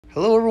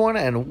Hello everyone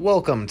and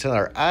welcome to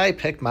our I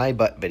Pick My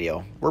Butt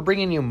video. We're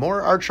bringing you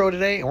more Archero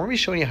today and we're going to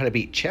be showing you how to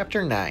beat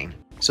Chapter 9.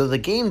 So the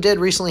game did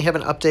recently have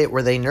an update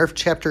where they nerfed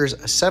Chapters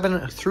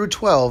 7 through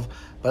 12,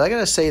 but I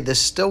gotta say this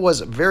still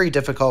was very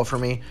difficult for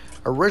me.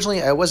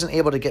 Originally I wasn't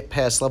able to get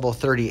past level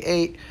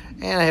 38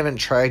 and I haven't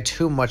tried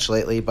too much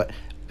lately, but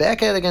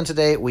back at it again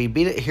today. We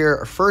beat it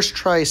here first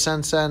try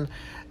since then,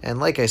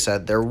 and like I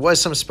said, there was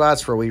some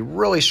spots where we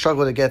really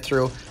struggled to get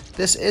through.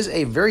 This is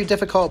a very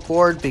difficult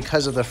board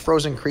because of the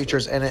frozen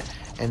creatures in it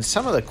and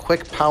some of the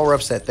quick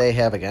power-ups that they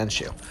have against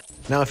you.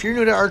 Now, if you're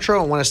new to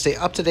Archero and want to stay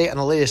up to date on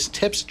the latest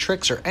tips,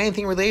 tricks, or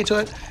anything related to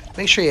it,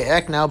 make sure you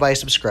act now by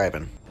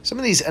subscribing. Some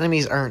of these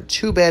enemies aren't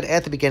too bad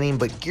at the beginning,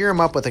 but gear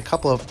them up with a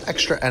couple of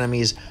extra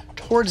enemies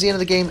towards the end of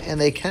the game and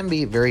they can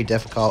be very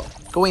difficult.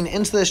 Going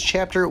into this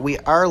chapter, we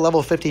are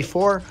level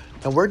 54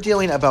 and we're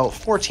dealing about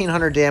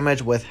 1400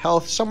 damage with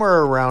health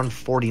somewhere around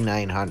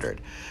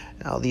 4900.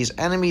 Now, these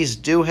enemies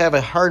do have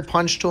a hard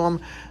punch to them.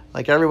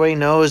 Like everybody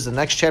knows, the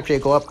next chapter you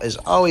go up is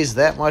always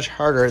that much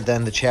harder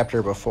than the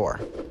chapter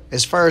before.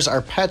 As far as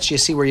our pets, you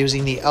see we're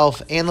using the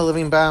elf and the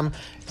living bomb.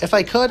 If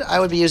I could, I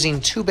would be using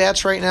 2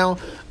 bats right now,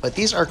 but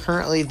these are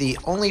currently the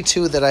only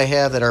 2 that I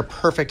have that are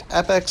perfect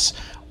epics.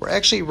 We're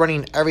actually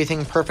running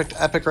everything perfect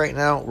epic right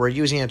now. We're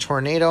using a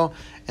tornado,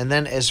 and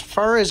then as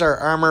far as our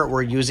armor,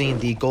 we're using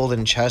the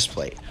golden chest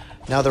plate.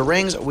 Now the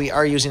rings, we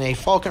are using a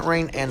falcon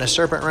ring and a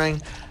serpent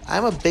ring.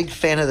 I'm a big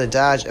fan of the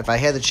dodge. If I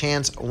had the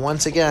chance,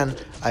 once again,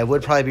 I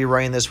would probably be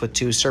running this with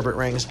 2 serpent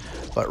rings.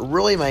 But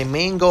really my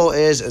main goal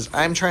is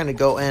I'm trying to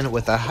go in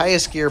with the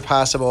highest gear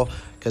possible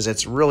because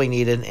it's really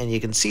needed. And you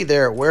can see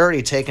there, we're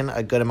already taking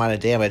a good amount of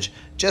damage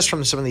just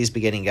from some of these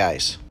beginning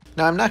guys.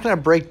 Now I'm not going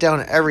to break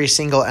down every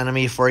single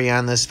enemy for you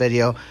on this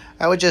video.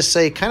 I would just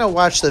say kind of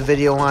watch the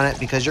video on it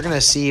because you're going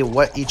to see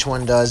what each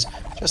one does.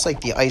 Just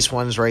like the ice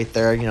ones right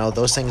there, you know,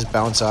 those things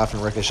bounce off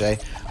and ricochet.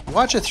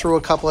 Watch it through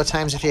a couple of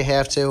times if you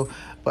have to,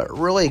 but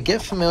really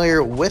get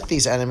familiar with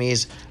these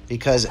enemies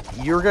because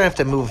you're going to have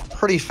to move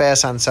pretty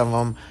fast on some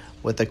of them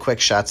with the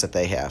quick shots that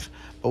they have.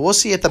 But we'll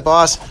see at the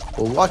boss.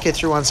 We'll walk you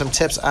through on some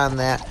tips on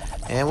that,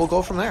 and we'll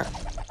go from there.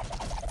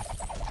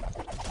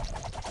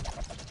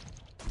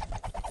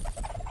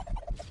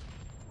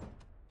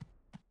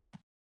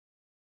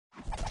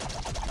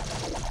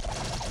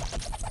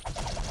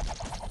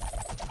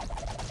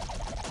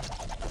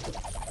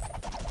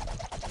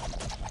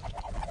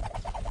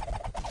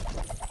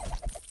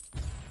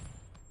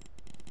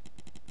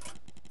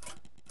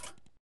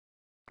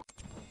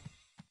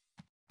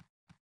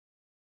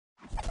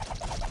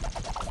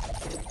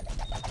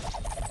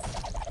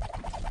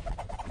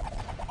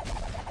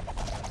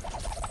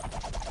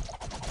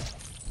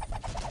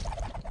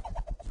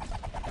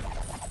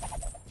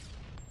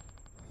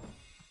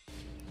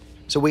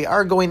 So we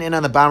are going in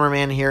on the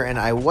Bomberman here, and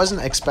I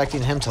wasn't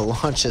expecting him to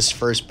launch his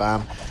first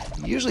bomb.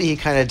 Usually he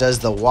kind of does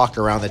the walk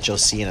around that you'll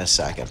see in a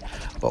second.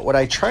 But what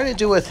I try to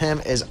do with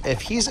him is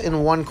if he's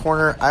in one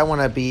corner, I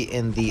want to be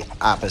in the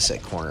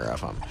opposite corner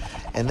of him.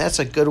 And that's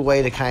a good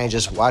way to kind of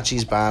just watch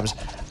these bombs.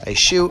 I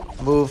shoot,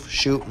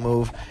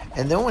 move,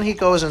 and then when he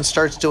goes and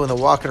starts doing the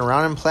walking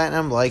around in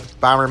Platinum, like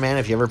Bomberman,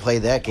 if you ever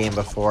played that game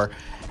before,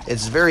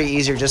 it's very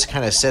easy just to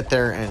kind of sit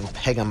there and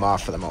peg him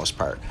off for the most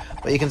part.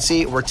 But you can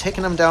see we're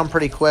taking him down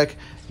pretty quick.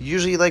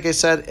 Usually, like I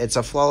said, it's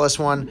a flawless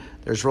one.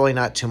 There's really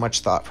not too much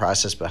thought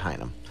process behind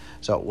him.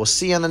 So we'll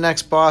see you on the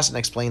next boss and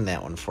explain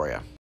that one for you.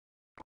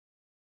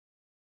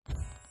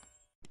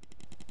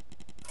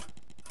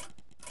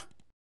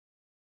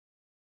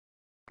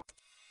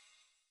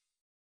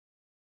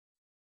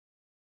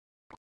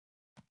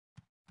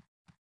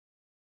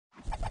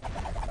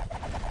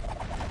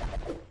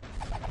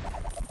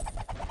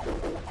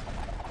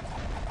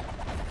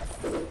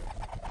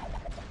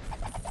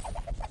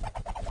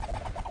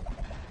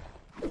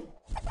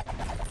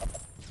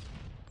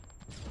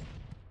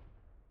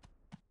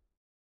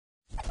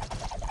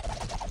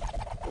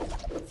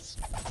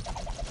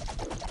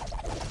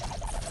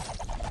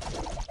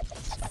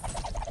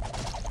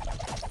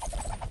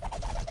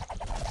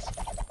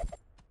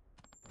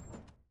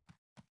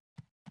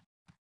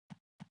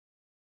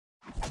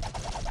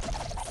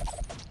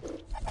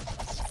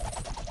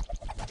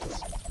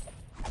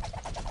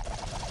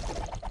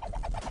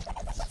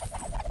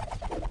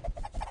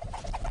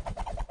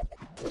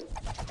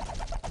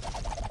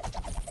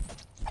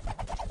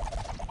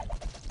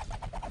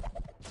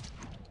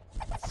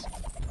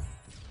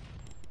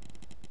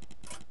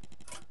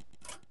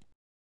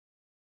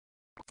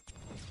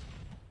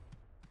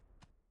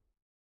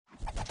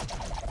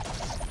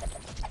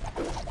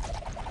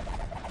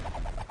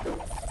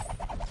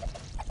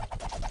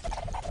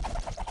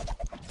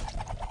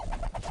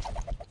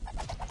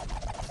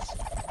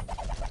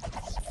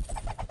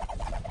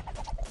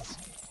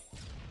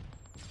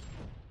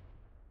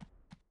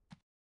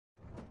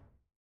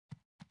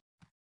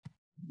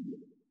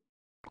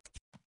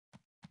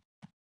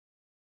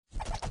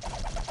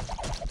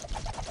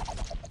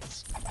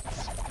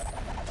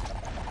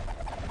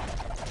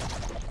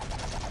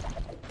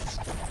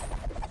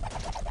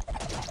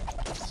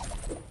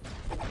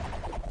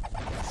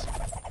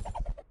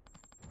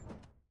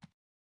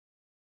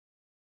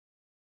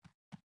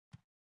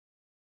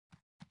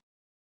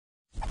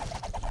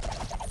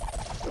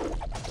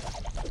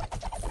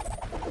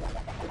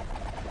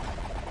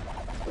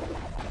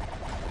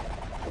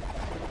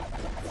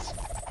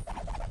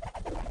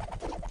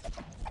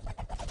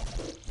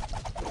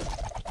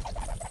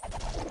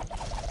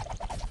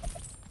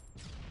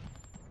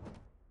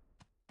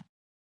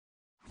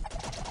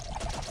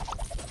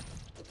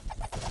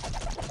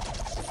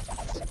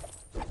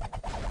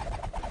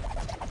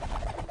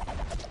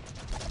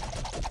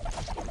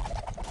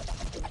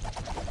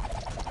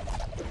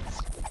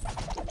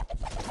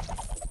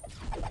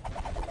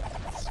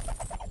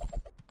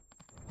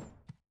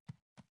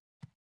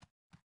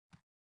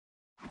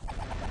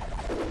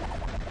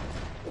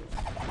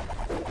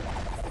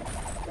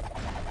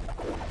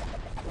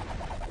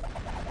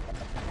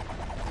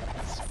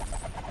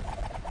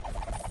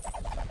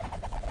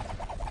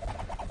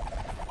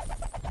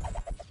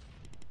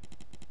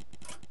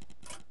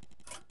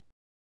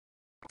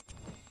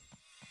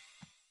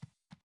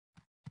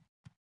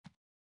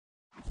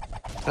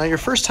 Now your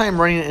first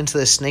time running into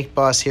the snake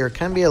boss here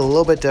can be a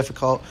little bit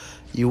difficult.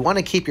 You want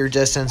to keep your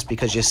distance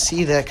because you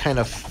see that kind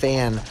of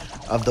fan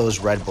of those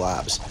red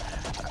blobs.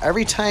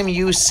 Every time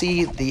you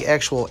see the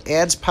actual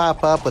ads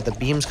pop up with the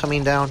beams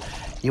coming down,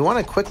 you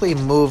want to quickly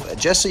move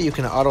just so you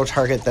can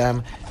auto-target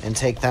them and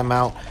take them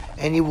out.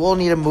 And you will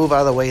need to move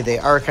out of the way. They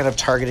are kind of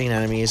targeting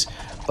enemies.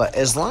 But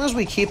as long as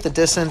we keep the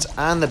distance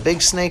on the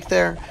big snake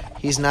there,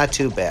 he's not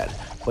too bad.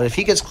 But if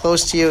he gets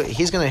close to you,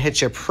 he's going to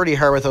hit you pretty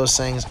hard with those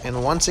things.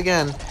 And once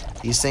again,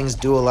 these things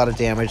do a lot of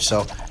damage.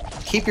 So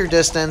keep your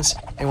distance.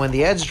 And when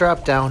the ads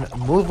drop down,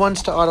 move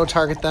once to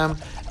auto-target them.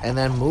 And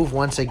then move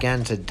once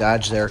again to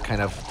dodge their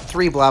kind of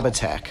 3 blob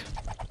attack.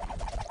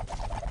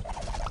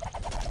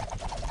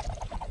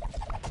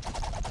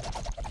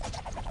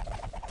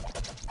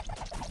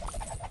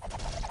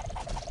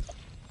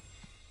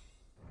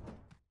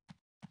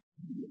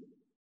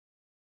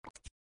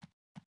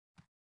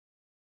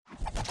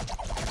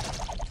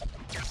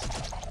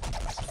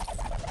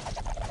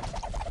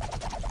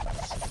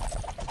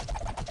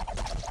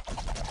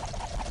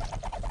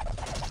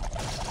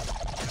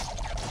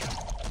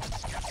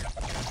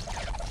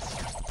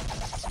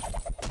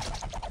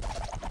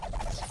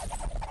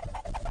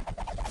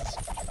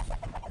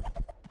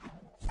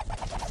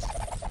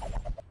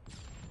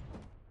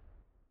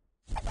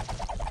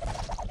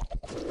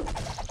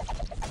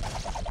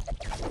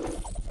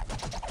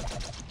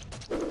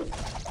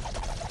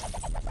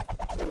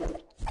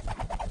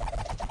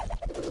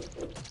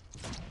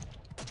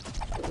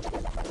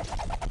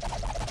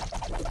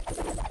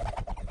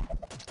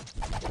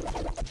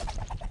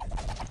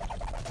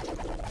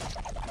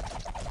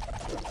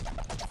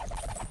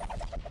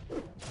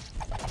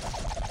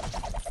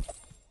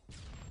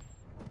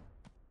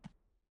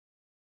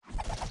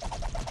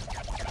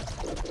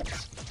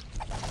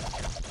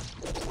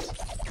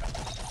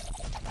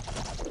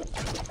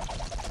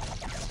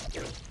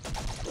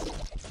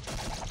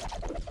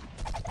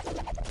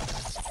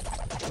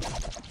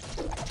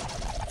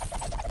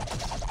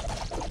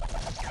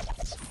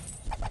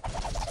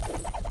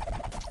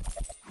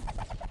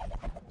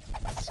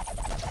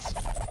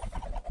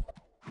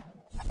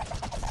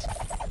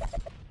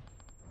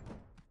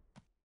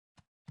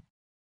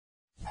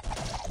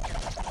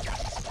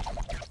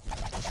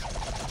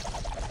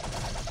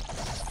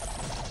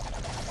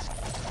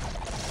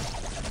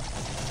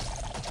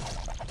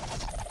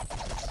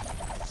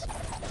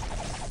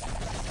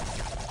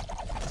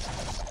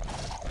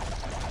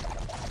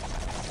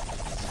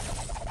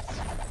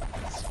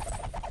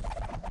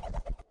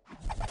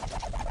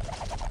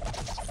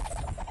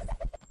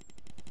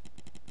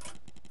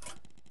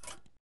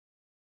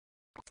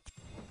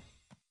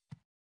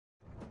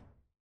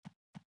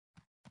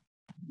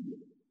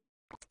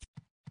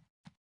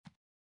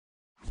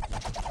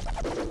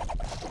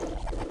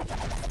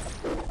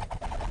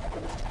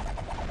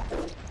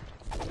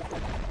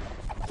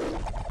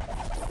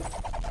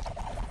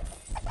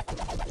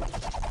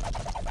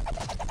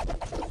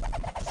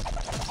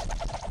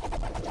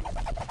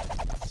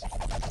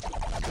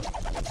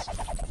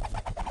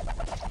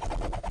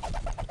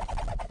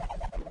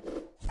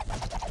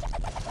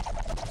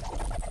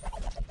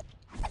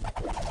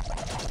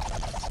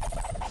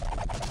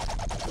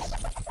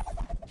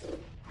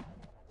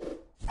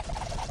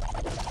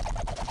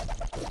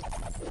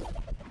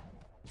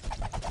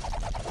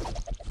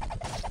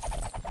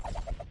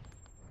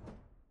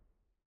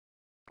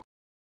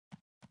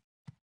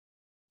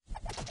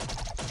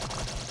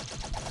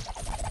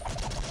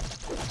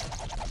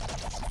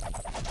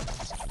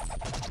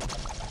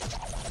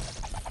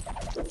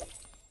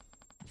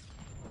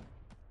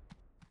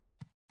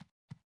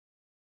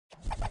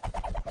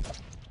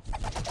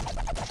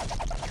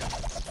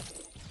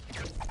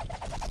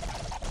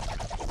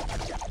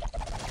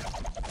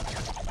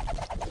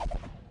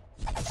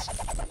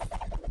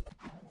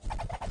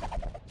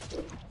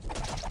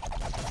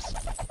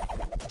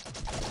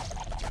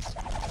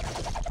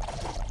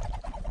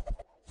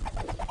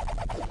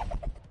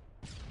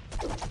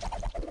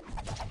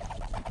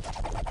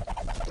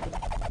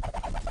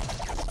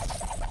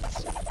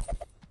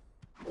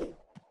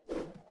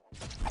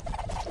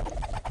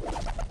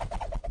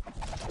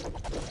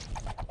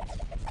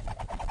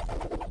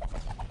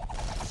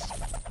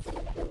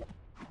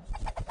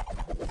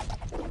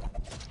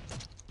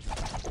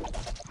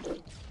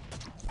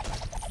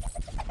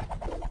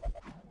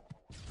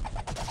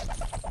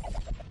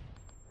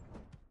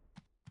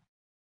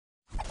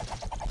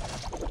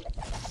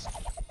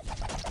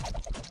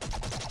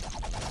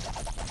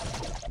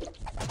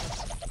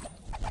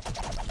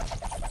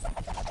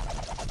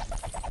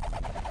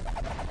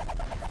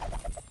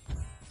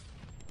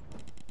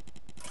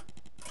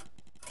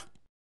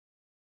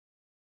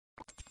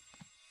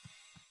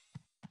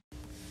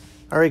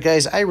 Alright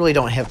guys, I really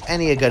don't have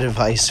any good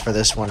advice for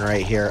this one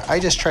right here. I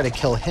just try to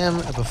kill him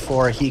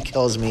before he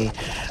kills me.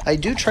 I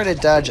do try to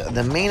dodge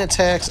the main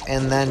attacks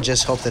and then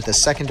just hope that the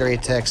secondary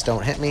attacks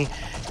don't hit me.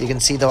 You can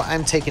see though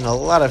I'm taking a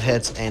lot of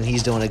hits and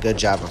he's doing a good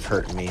job of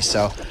hurting me.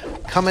 So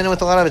coming in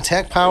with a lot of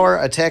attack power,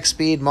 attack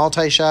speed,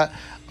 multi-shot,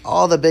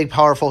 all the big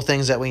powerful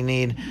things that we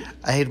need.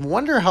 I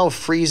wonder how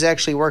freeze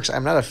actually works.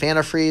 I'm not a fan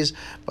of freeze,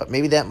 but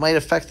maybe that might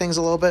affect things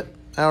a little bit.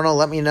 I don't know.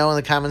 Let me know in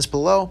the comments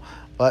below.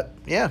 But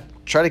yeah,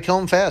 try to kill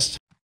him fast.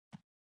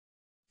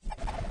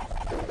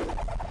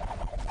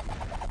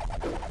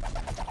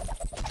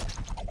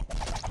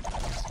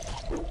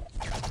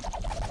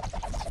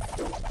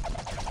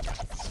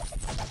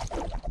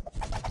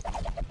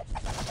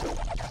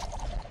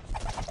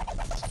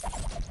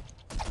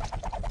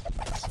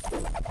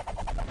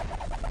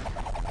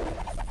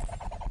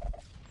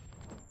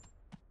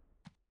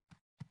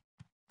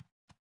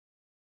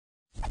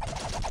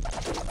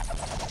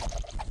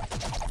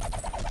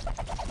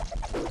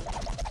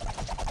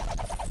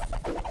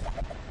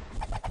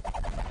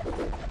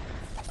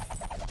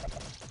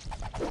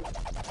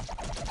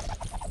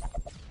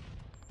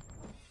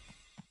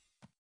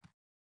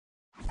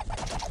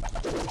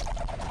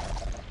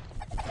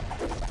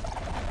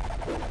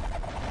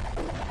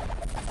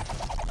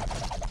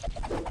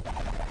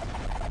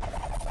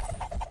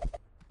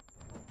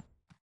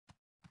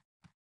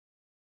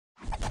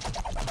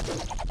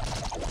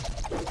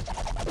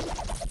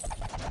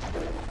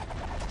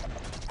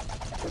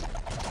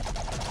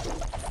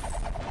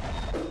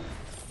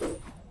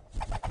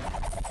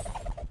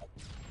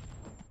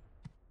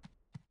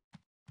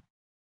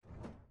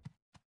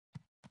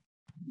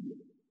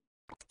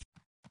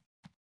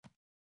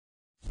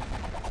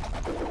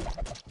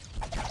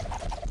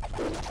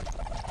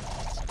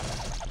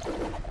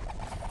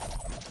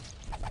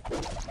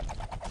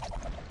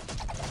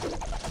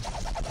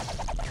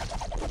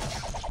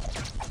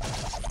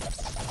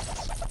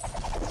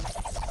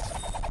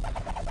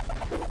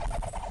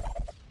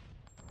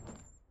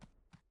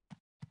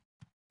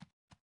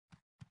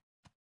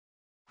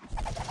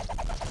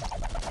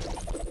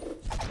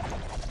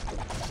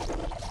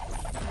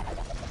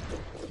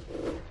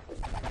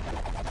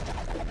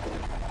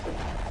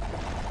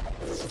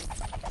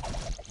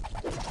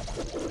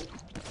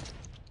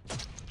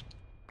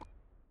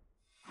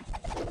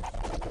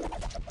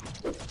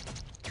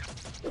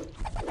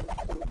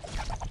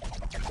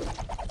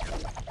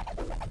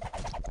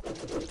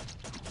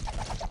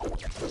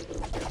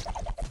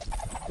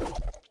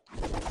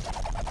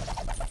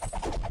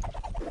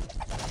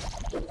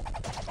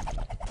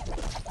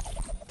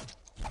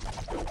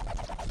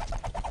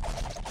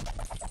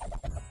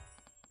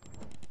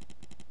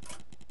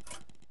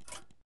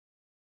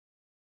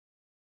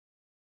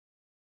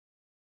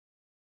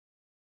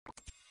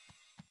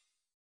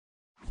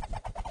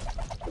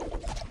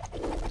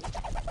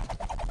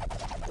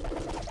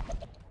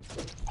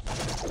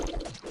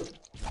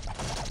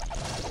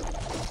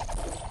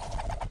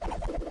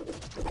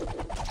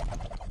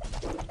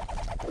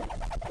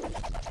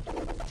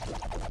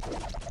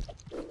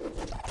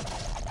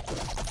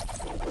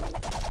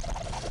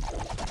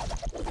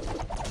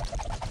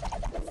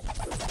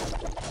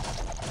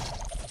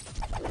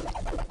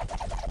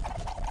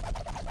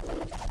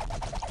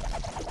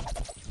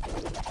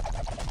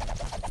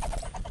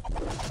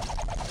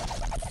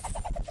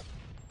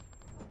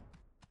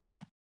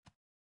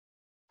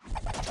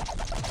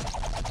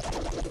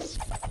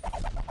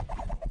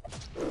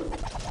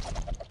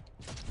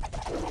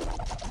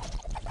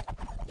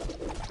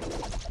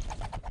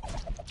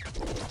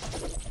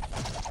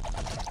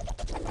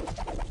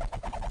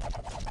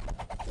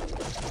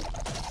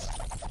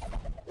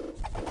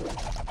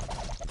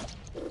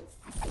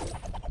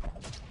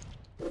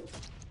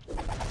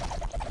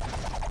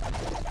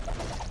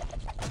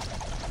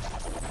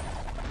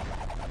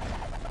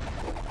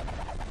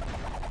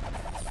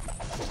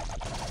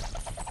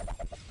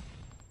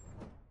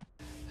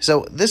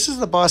 So this is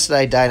the boss that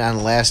I died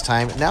on last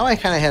time. Now I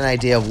kind of had an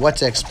idea of what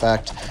to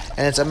expect,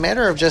 and it's a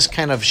matter of just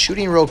kind of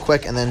shooting real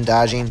quick and then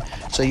dodging.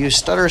 So you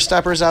stutter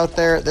steppers out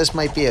there, this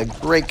might be a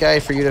great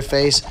guy for you to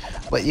face.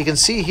 But you can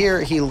see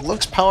here, he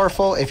looks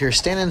powerful. If you're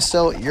standing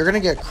still, you're going to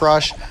get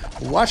crushed.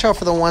 Watch out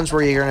for the ones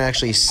where you're going to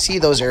actually see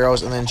those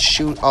arrows and then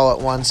shoot all at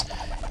once.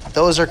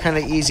 Those are kind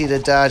of easy to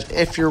dodge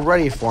if you're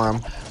ready for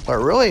them. But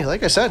really,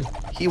 like I said,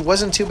 he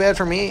wasn't too bad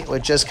for me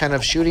with just kind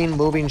of shooting,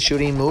 moving,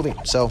 shooting, moving.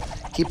 So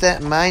keep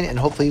that in mind, and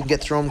hopefully you can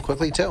get through them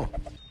quickly too.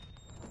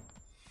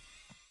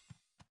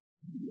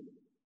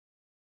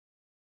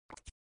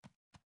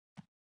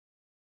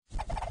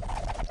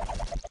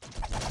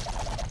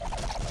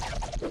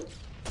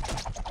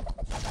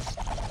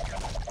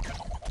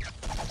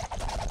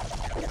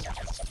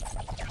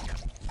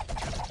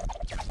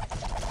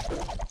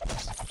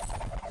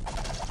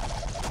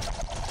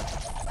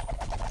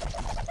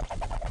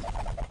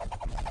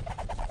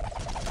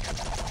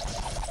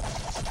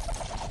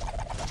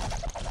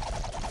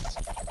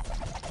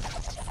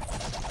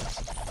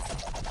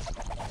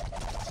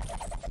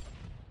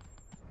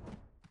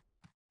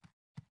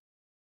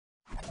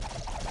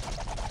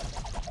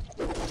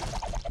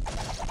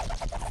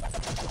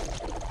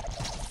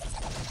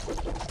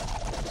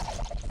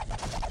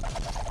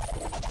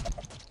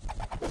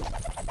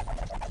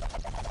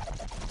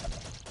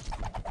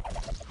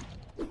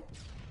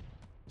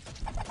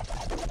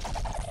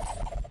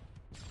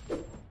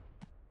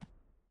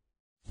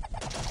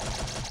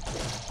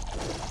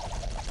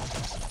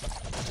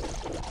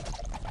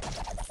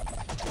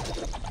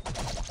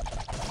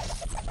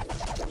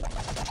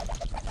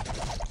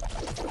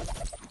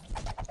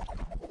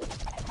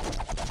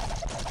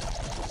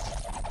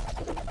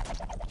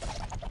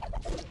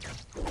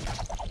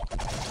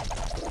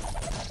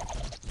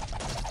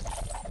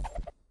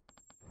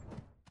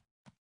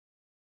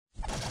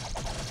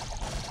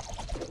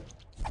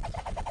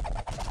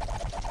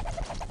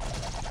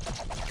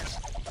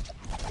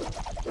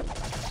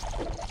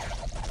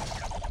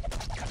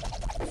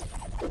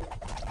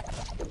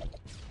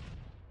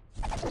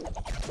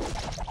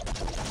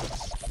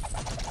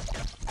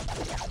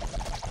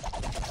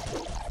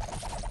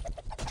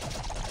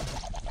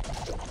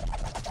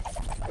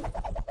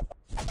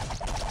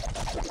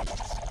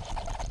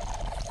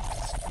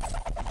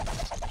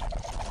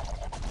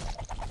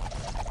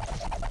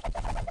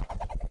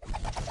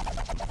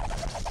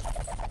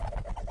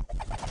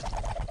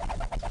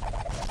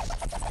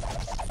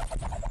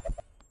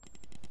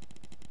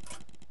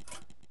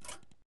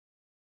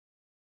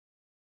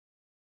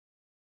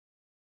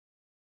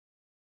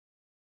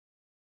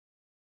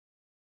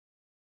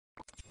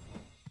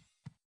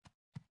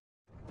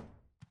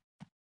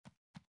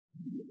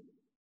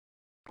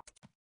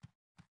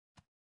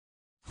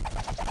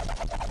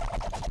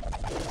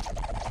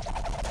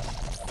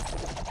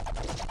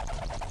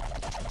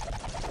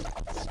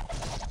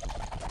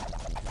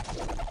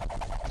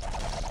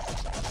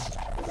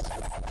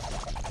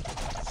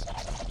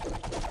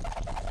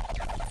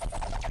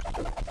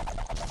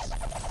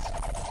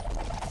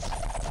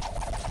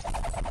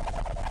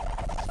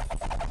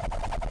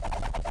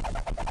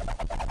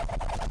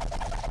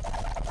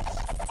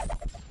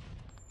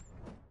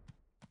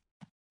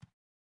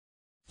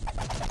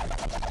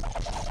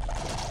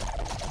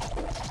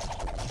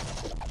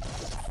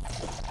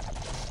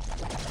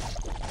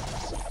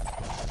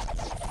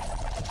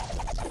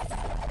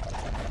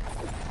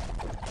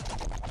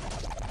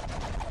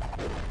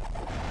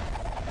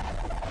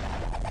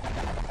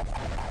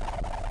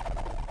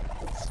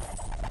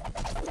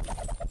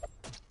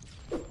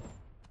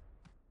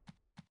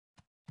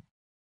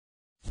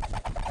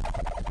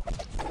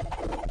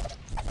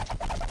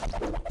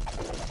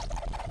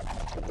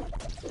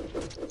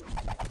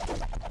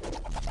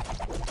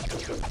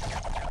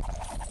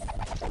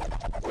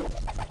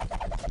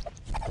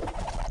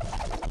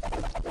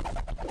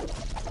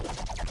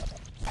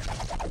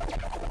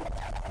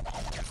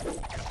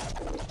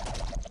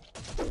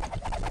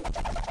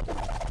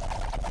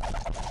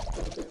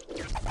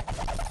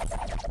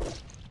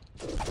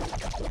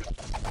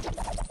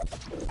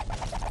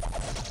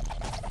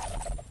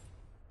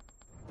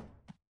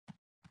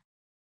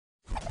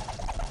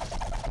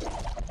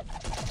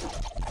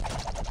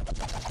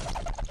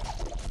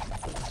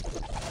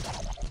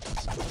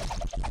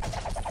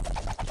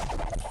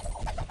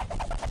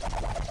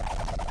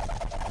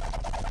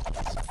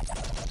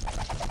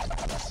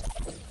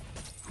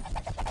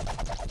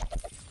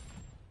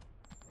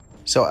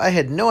 So I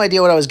had no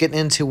idea what I was getting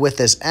into with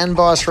this end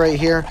boss right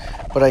here,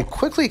 but I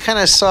quickly kind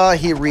of saw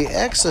he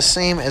reacts the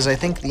same as I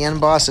think the end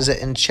boss is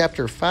in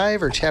chapter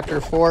 5 or chapter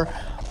 4.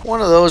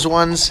 One of those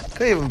ones,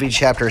 could even be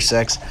chapter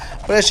 6,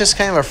 but it's just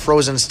kind of a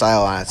frozen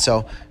style on it.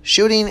 So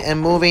shooting and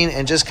moving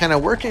and just kind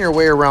of working your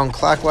way around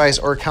clockwise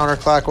or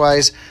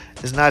counterclockwise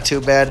is not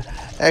too bad.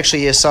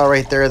 Actually, you saw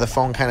right there the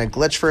phone kind of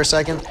glitched for a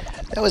second.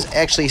 That was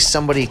actually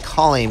somebody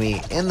calling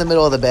me in the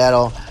middle of the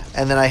battle,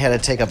 and then I had to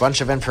take a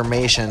bunch of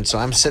information. So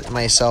I'm sitting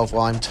myself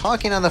while I'm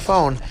talking on the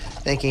phone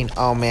thinking,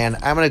 oh man,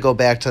 I'm going to go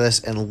back to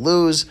this and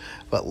lose.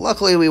 But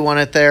luckily we won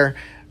it there.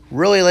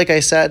 Really, like I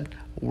said,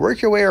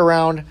 work your way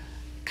around.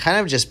 Kind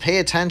of just pay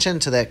attention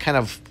to that kind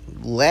of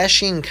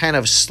lashing kind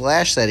of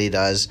slash that he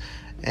does.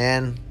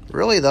 And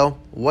really, though,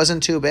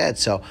 wasn't too bad.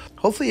 So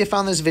hopefully you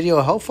found this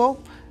video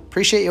helpful.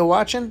 Appreciate you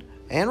watching.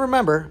 And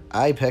remember,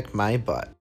 I pick my butt.